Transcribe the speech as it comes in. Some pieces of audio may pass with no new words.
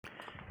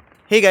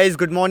Hey guys,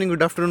 good morning,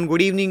 good afternoon,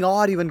 good evening,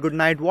 or even good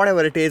night,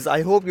 whatever it is.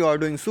 I hope you are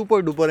doing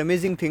super duper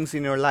amazing things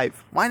in your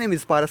life. My name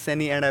is Paras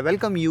Saini and I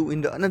welcome you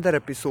in the another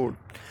episode.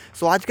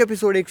 सो आज का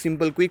episode एक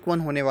simple quick one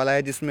होने वाला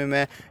है जिसमें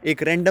मैं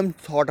एक random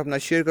thought अपना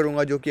शेयर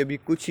करूंगा जो कि अभी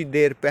कुछ ही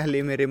देर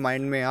पहले मेरे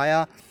माइंड में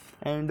आया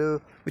and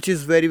which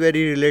is very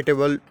very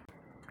relatable,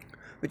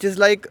 which is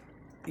like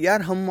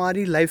यार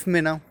हमारी लाइफ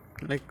में ना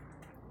लाइक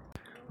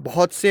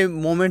बहुत से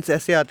मोमेंट्स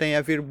ऐसे आते हैं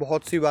या फिर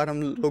बहुत सी बार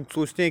हम लोग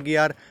सोचते हैं कि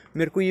यार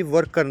मेरे को ये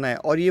वर्क करना है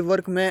और ये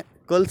वर्क मैं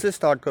कल से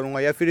स्टार्ट करूँगा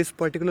या फिर इस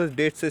पर्टिकुलर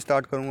डेट से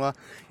स्टार्ट करूँगा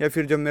या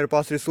फिर जब मेरे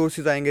पास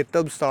रिसोर्सेज आएंगे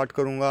तब स्टार्ट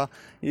करूँगा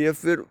या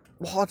फिर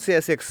बहुत से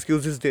ऐसे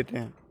एक्सक्यूज़ेस देते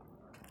हैं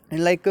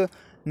एंड लाइक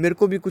मेरे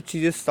को भी कुछ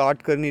चीज़ें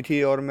स्टार्ट करनी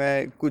थी और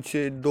मैं कुछ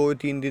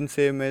 2-3 दिन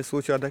से मैं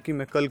सोच रहा था कि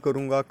मैं कल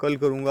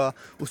करूँगा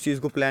उस चीज़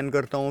को प्लान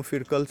करता हूँ,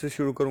 फिर कल से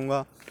शुरू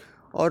करूँगा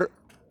और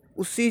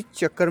उसी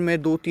चक्कर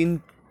में 2-3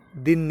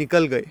 दिन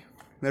निकल गए,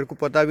 मेरे को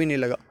पता भी नहीं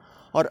लगा।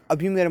 और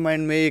अभी मेरे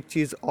माइंड में एक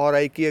चीज़ और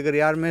आई कि अगर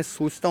यार मैं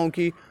सोचता हूँ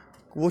कि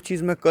वो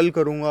चीज़ मैं कल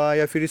करूँगा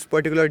या फिर इस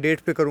पर्टिकुलर डेट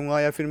पे करूँगा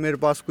या फिर मेरे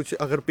पास कुछ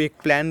अगर एक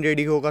प्लान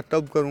रेडी होगा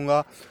तब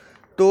करूँगा,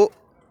 तो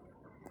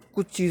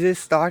कुछ चीज़ें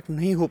स्टार्ट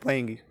नहीं हो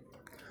पाएंगी।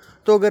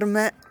 तो अगर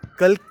मैं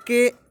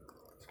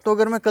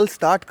कल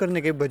स्टार्ट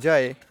करने के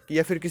बजाय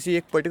या फिर किसी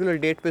एक पर्टिकुलर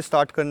डेट पे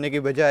स्टार्ट करने के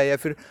बजाय या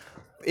फिर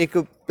एक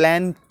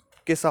प्लान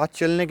के साथ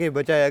चलने के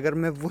बजाय अगर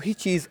मैं वही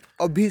चीज़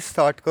अभी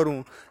स्टार्ट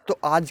करूं, तो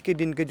आज के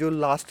दिन के जो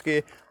लास्ट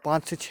के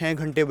 5 से 6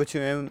 घंटे बचे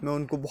हुए हैं मैं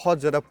उनको बहुत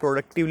ज़्यादा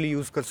प्रोडक्टिवली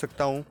यूज़ कर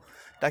सकता हूं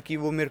ताकि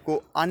वो मेरे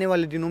को आने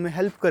वाले दिनों में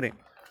हेल्प करें।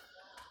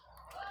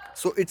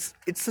 So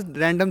it's a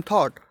random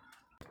thought.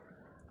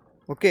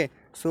 Okay,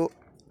 so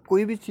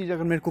कोई भी चीज़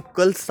अगर मेरे को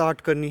कल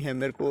स्टार्ट करनी है,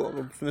 मेरे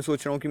को मैं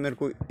सोच रहा हूँ कि मेरे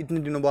को इतने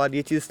दिनों बाद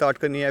ये चीज़ स्टार्ट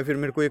करनी है या फिर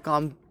मेरे को ये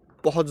काम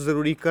बहुत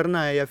ज़रूरी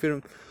करना है या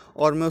फिर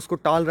और मैं उसको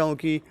टाल रहा हूँ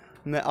कि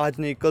मैं आज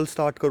नहीं कल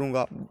स्टार्ट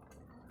करूँगा,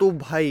 तो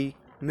भाई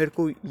मेरे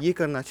को ये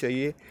करना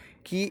चाहिए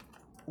कि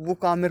वो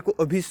काम मेरे को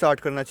अभी स्टार्ट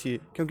करना चाहिए।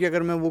 क्योंकि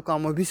अगर मैं वो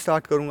काम अभी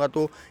स्टार्ट करूँगा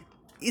तो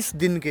इस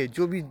दिन के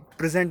जो भी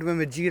प्रेजेंट में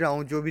मैं जी रहा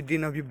हूँ, जो भी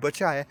दिन अभी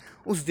बचा है,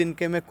 उस दिन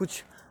के मैं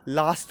कुछ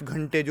लास्ट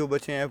घंटे जो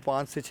बचे हैं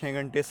 5 से 6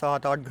 घंटे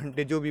 7-8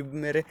 घंटे जो भी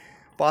मेरे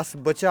पास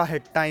बचा है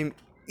टाइम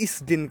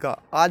इस दिन का,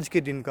 आज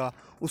के दिन का,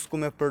 उसको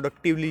मैं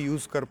प्रोडक्टिवली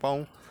यूज़ कर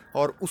पाऊँ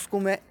और उसको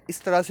मैं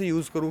इस तरह से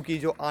यूज़ करूँ कि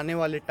जो आने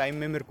वाले टाइम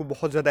में मेरे को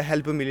बहुत ज़्यादा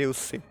हेल्प मिले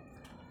उससे।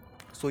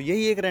 सो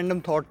यही एक रैंडम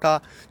थॉट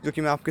था जो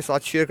कि मैं आपके साथ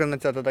शेयर करना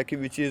चाहता था कि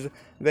which is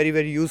very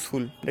very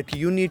useful, that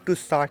you need to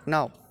start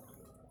now.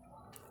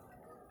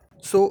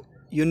 So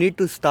you need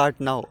to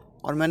start now.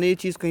 और मैंने ये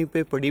चीज़ कहीं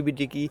पे पढ़ी भी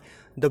थी कि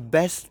the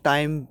best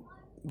time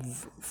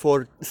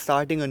for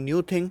starting a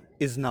new thing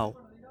is now.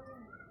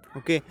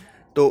 Okay,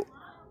 तो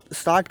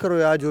स्टार्ट करो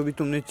यार, जो भी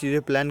तुमने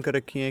चीज़ें प्लान कर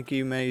रखी हैं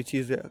कि मैं ये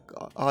चीज़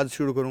आज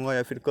शुरू करूँगा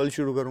या फिर कल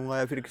शुरू करूँगा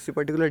या फिर किसी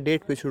पर्टिकुलर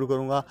डेट पे शुरू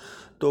करूँगा,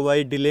 तो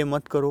भाई डिले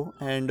मत करो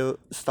एंड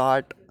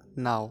स्टार्ट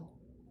नाउ।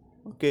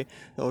 ओके,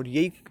 और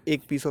यही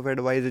एक पीस ऑफ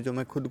एडवाइस है जो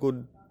मैं खुद को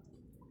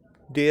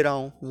दे रहा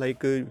हूँ लाइक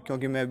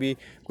क्योंकि मैं भी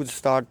कुछ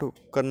स्टार्ट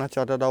करना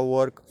चाहता था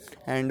वर्क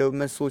एंड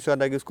मैं सोच रहा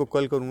था कि उसको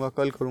कल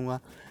करूँगा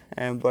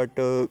बट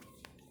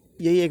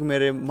यही एक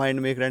मेरे माइंड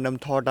में एक रैंडम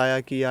थॉट आया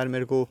कि यार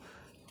मेरे को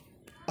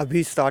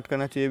अभी स्टार्ट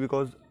करना चाहिए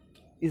बिकॉज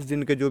इस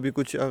दिन के जो भी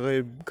कुछ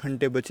अगर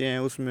घंटे बचे हैं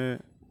उसमें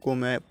को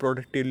मैं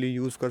प्रोडक्टिवली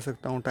यूज़ कर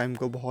सकता हूँ टाइम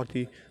को बहुत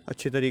ही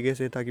अच्छे तरीके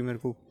से ताकि मेरे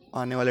को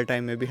आने वाले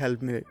टाइम में भी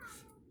हेल्प मिले।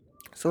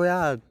 सो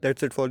यार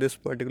that's it for this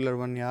particular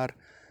one यार।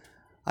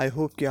 आई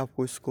होप कि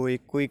आपको इसको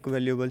एक क्विक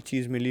वैल्यूएबल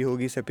चीज़ मिली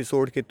होगी इस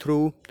एपिसोड के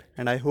थ्रू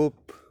एंड आई होप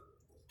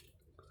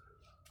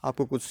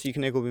आपको कुछ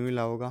सीखने को भी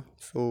मिला होगा।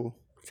 सो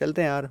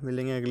चलते हैं यार,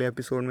 मिलेंगे अगले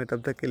एपिसोड में।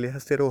 तब तक के लिए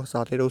हंसते रहो,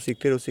 हंसाते रहो,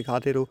 सीखते रहो,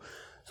 सिखाते रहो,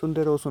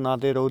 सुनते रहो,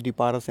 सुनाते रहो। The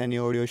Paras Saini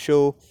audio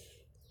show.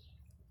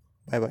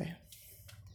 Bye bye.